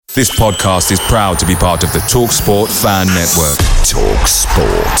This podcast is proud to be part of the TalkSport Fan Network.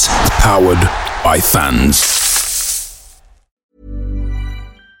 TalkSport. Powered by fans.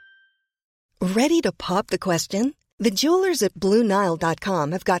 Ready to pop the question? The jewelers at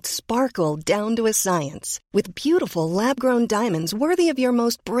BlueNile.com have got sparkle down to a science with beautiful lab-grown diamonds worthy of your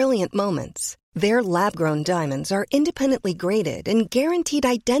most brilliant moments. Their lab-grown diamonds are independently graded and guaranteed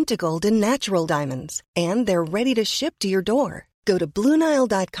identical to natural diamonds. And they're ready to ship to your door. Go to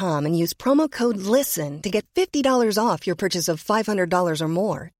BlueNile.com and use promo code LISTEN to get $50 off your purchase of $500 or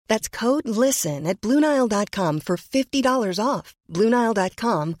more. That's code LISTEN at BlueNile.com for $50 off.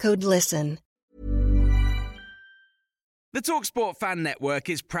 BlueNile.com, code LISTEN. The TalkSport Fan Network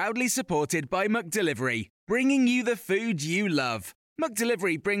is proudly supported by McDelivery, bringing you the food you love.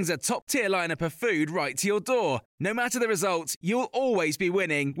 McDelivery brings a top-tier lineup of food right to your door. No matter the result, you'll always be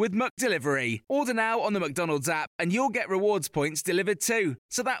winning with McDelivery. Order now on the McDonald's app and you'll get rewards points delivered too.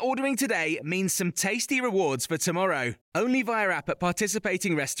 So that ordering today means some tasty rewards for tomorrow. Only via app at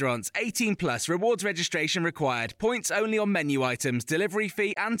participating restaurants. 18 plus. Rewards registration required. Points only on menu items. Delivery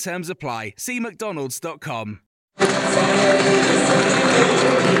fee and terms apply. See mcdonalds.com.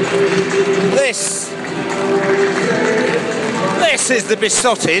 This is the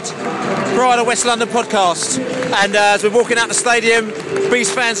Besotted Pride of West London podcast, and as we're walking out the stadium,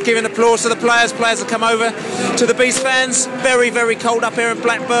 Beast fans giving applause to the players have come over to the Beast fans. Very, very cold up here in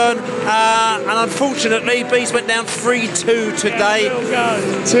Blackburn, and unfortunately Beast went down 3-2 today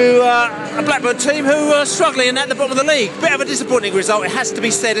to a Blackburn team who are struggling at the bottom of the league. Bit of a disappointing result, it has to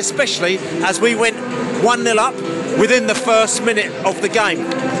be said, especially as we went 1-0 up within the first minute of the game.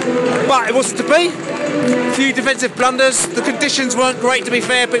 But it wasn't to be. A few defensive blunders. The conditions weren't great, to be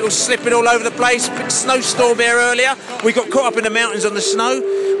fair. People slipping all over the place. Big snowstorm here earlier. We got caught up in the mountains on the snow,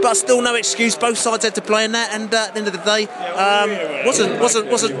 but still no excuse. Both sides had to play in that, and at the end of the day,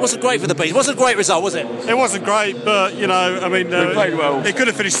 wasn't great for the Bees. Wasn't a great result, was it? It wasn't great, but we played well. It could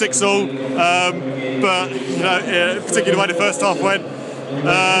have finished 6-all, but particularly the way the first half went.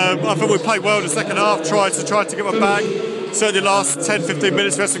 I thought we played well in the second half. Tried to get one back. Certainly the last 10-15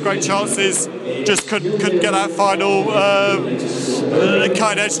 minutes we had some great chances, just couldn't get that final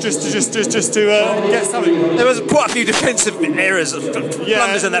cutting edge just to get something. There was quite a few defensive errors,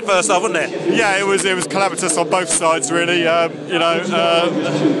 blunders in that first half, wasn't there? Yeah, it was calamitous on both sides really.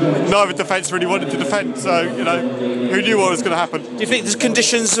 Neither defence really wanted to defend, so who knew what was going to happen. Do you think the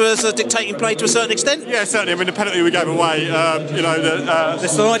conditions was dictating play to a certain extent? Yeah, certainly. I mean, the penalty we gave away, the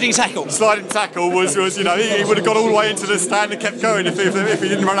sliding tackle. Sliding tackle was he would have gone all the way into the stand and kept going if he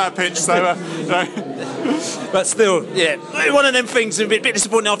didn't run out of pitch. So, but still, yeah, one of them things. A bit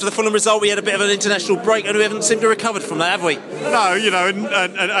disappointing after the Fulham result. We had a bit of an international break, and we haven't seemed to recover from that, have we? No,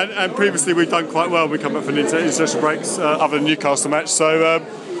 and previously we've done quite well. We come back from international breaks, other than Newcastle match. So,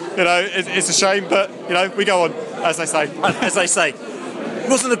 it's a shame, but we go on, as they say. As they say, it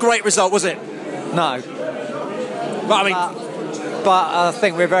wasn't a great result, was it? No. But I mean. But I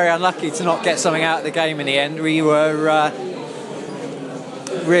think we're very unlucky to not get something out of the game in the end. We were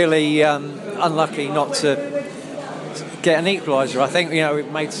really unlucky not to get an equaliser. I think we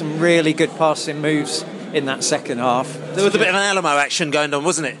made some really good passing moves in that second half. There was a bit of an Alamo action going on,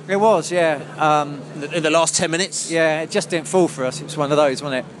 wasn't it? It was, yeah. In the last 10 minutes? Yeah, it just didn't fall for us. It was one of those,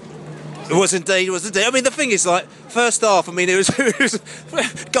 wasn't it? It was indeed. I mean, the thing is, like, first half, I mean, it was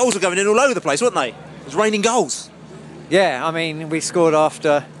goals were going in all over the place, weren't they? It was raining goals. Yeah, I mean, we scored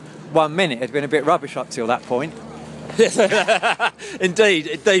after 1 minute. It had been a bit rubbish up till that point.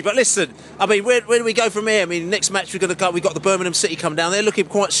 Indeed. But listen, I mean, where do we go from here? I mean, next match we've got the Birmingham City come down. They're looking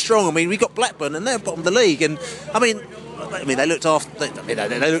quite strong. I mean, we got Blackburn and they're bottom of the league. And I mean, they looked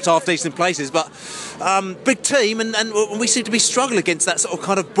half decent places, but big team, and we seem to be struggling against that sort of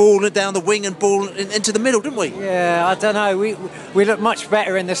kind of ball down the wing and ball into the middle, didn't we? Yeah, I don't know. We looked much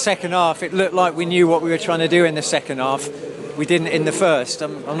better in the second half. It looked like we knew what we were trying to do in the second half. We didn't in the first.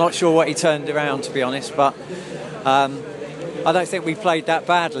 I'm not sure what he turned around, to be honest, but I don't think we played that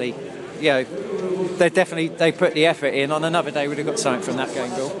badly. They put the effort in. On another day, we'd have got something from that game,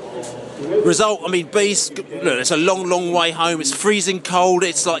 Bill. Result, I mean, Beast, look, it's a long way home. It's freezing cold.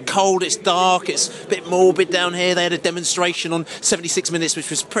 It's cold, it's dark, it's a bit morbid down here. They had a demonstration on 76 minutes,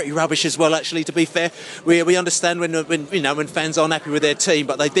 which was pretty rubbish as well, actually, to be fair. We understand when fans aren't happy with their team,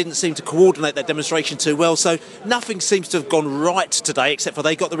 but they didn't seem to coordinate that demonstration too well. So nothing seems to have gone right today, except for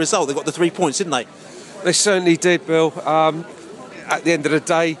they got the result. They got the 3 points, didn't they? They certainly did, Bill. At the end of the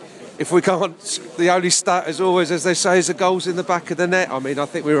day, if we can't, the only stat, as always, as they say, is the goals in the back of the net. I mean, I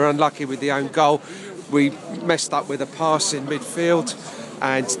think we were unlucky with the own goal. We messed up with a pass in midfield,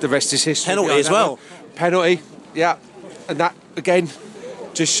 and the rest is history. Penalty as well. Penalty, yeah. And that, again,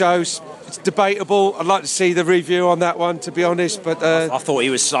 just shows it's debatable. I'd like to see the review on that one, to be honest. But I thought he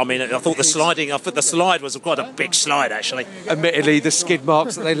was. I thought the slide was quite a big slide, actually. Admittedly, the skid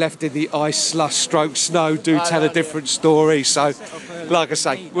marks that they left in the ice, slush, stroke, snow do tell a different story. So, like I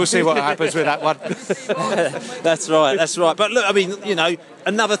say, we'll see what happens with that one. That's right. But look, I mean,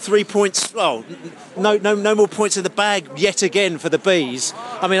 another 3 points. Well, no more points in the bag yet again for the Bees.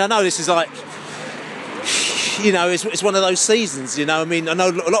 I mean, I know this is like. It's one of those seasons, I mean, I know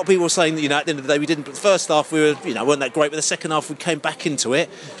a lot of people were saying that, at the end of the day we didn't, but the first half we were, weren't that great, but the second half we came back into it.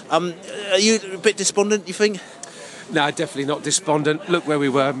 Are you a bit despondent, you think? No, definitely not despondent. Look where we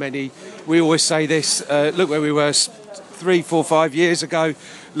were, we always say this, look where we were 3, 4, 5 years ago,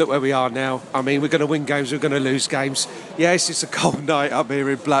 look where we are now. I mean, we're going to win games, we're going to lose games. Yes, it's a cold night up here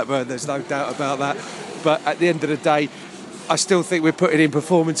in Blackburn, there's no doubt about that, but at the end of the day, I still think we're putting in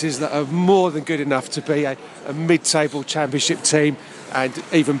performances that are more than good enough to be a mid-table championship team, and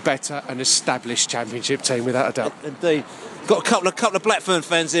even better, an established championship team, without a doubt. Indeed. Got a couple of Blackburn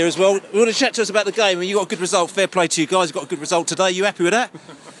fans here as well. We want to chat to us about the game, and you got a good result. Fair play to you guys. You got a good result today. You happy with that?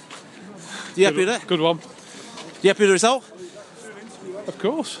 You happy with that? Good one. You happy with the result? Of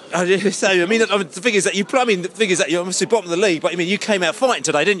course. The thing is that you obviously bottom of the league, but you came out fighting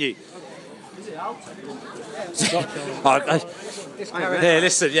today, didn't you?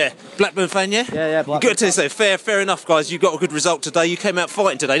 Blackburn fan, yeah? Yeah, Blackburn. Good to say, fair enough, guys. You got a good result today. You came out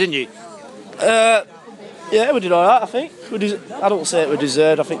fighting today, didn't you? Yeah, we did all right, I think. I don't say it we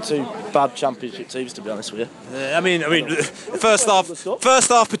deserved. I think 2 bad championship teams, to be honest with you. First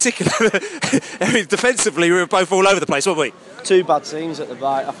half particularly, defensively we were both all over the place, weren't we? 2 bad teams at the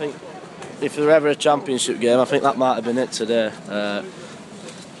back. I think if there were ever a championship game, I think that might have been it today.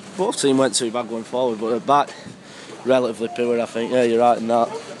 Both teams weren't too bad going forward, but the back relatively poor, I think. Yeah, you're right in that.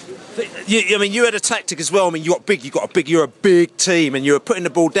 You had a tactic as well. You're a big team, and you were putting the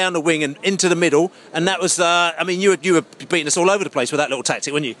ball down the wing and into the middle, and that was. You were beating us all over the place with that little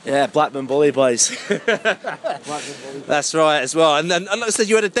tactic, weren't you? Yeah, Blackburn bully boys. That's right as well. And like I said,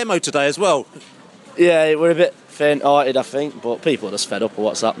 you had a demo today as well. Yeah, we're a bit faint-hearted, I think, but people are just fed up with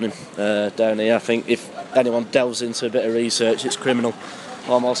what's happening down here. I think if anyone delves into a bit of research, it's criminal,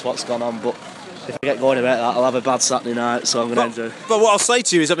 almost what's gone on, but. If I get going about that, I'll have a bad Saturday night, so I'm going to enjoy. But what I'll say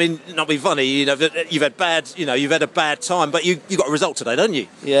to you is, not be funny, you've had a bad time, but you got a result today, don't you?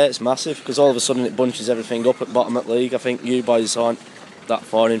 Yeah, it's massive, because all of a sudden it bunches everything up at bottom of the league. I think you boys aren't that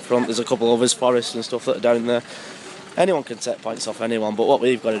far in front. There's a couple others, Forest and stuff, that are down there. Anyone can take points off anyone, but what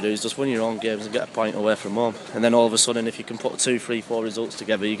we've got to do is just win your own games and get a point away from home. And then all of a sudden, if you can put 2, 3, 4 results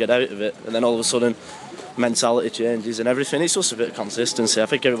together, you get out of it. And then all of a sudden, mentality changes and everything. It's just a bit of consistency. I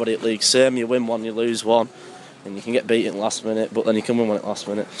think everybody at league's same. You win one, you lose one, and you can get beaten last minute, but then you can win one at last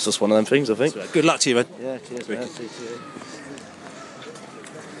minute. It's just one of them things, I think. Good luck to you, man. Yeah, cheers, man. See you.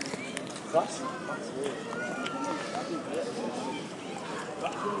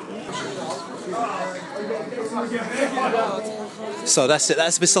 So that's it.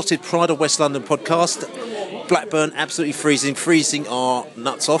 That's the Besotted Pride of West London podcast. Blackburn absolutely freezing our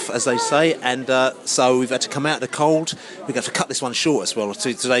nuts off, as they say, and so we've had to come out of the cold. We've got to cut this one short as well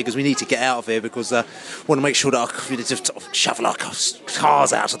today because we need to get out of here because we want to make sure that we need to shovel our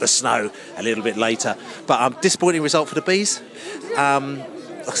cars out of the snow a little bit later. But disappointing result for the Bees. Like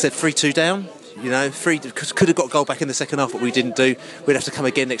I said, 3-2 down. Could have got a goal back in the second half, but we didn't do. We'd have to come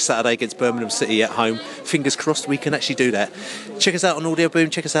again next Saturday against Birmingham City at home. Fingers crossed we can actually do that. Check us out on Audio Boom.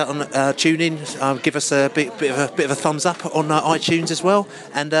 Check us out on TuneIn. Give us a bit of a thumbs up on iTunes as well.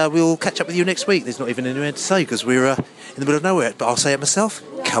 And we'll catch up with you next week. There's not even anywhere to say because we're in the middle of nowhere. But I'll say it myself.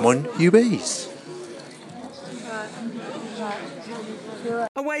 Come on, you Bees.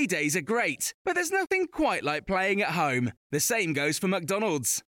 Away days are great, but there's nothing quite like playing at home. The same goes for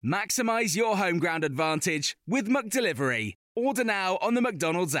McDonald's. Maximise your home ground advantage with McDelivery. Order now on the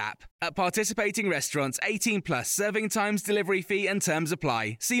McDonald's app. At participating restaurants, 18 plus serving times, delivery fee and terms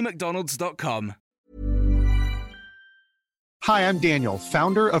apply. See mcdonalds.com. Hi, I'm Daniel,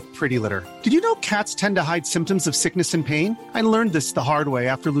 founder of Pretty Litter. Did you know cats tend to hide symptoms of sickness and pain? I learned this the hard way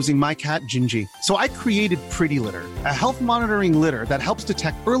after losing my cat, Gingy. So I created Pretty Litter, a health monitoring litter that helps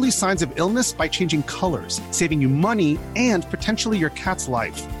detect early signs of illness by changing colors, saving you money and potentially your cat's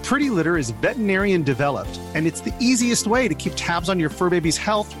life. Pretty Litter is veterinarian developed, and it's the easiest way to keep tabs on your fur baby's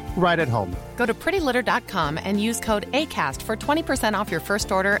health right at home. Go to prettylitter.com and use code ACAST for 20% off your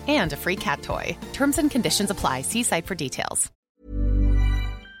first order and a free cat toy. Terms and conditions apply. See site for details.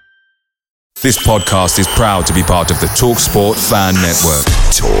 This podcast is proud to be part of the TalkSport Fan Network.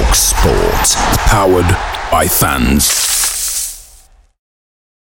 TalkSport. Powered by fans.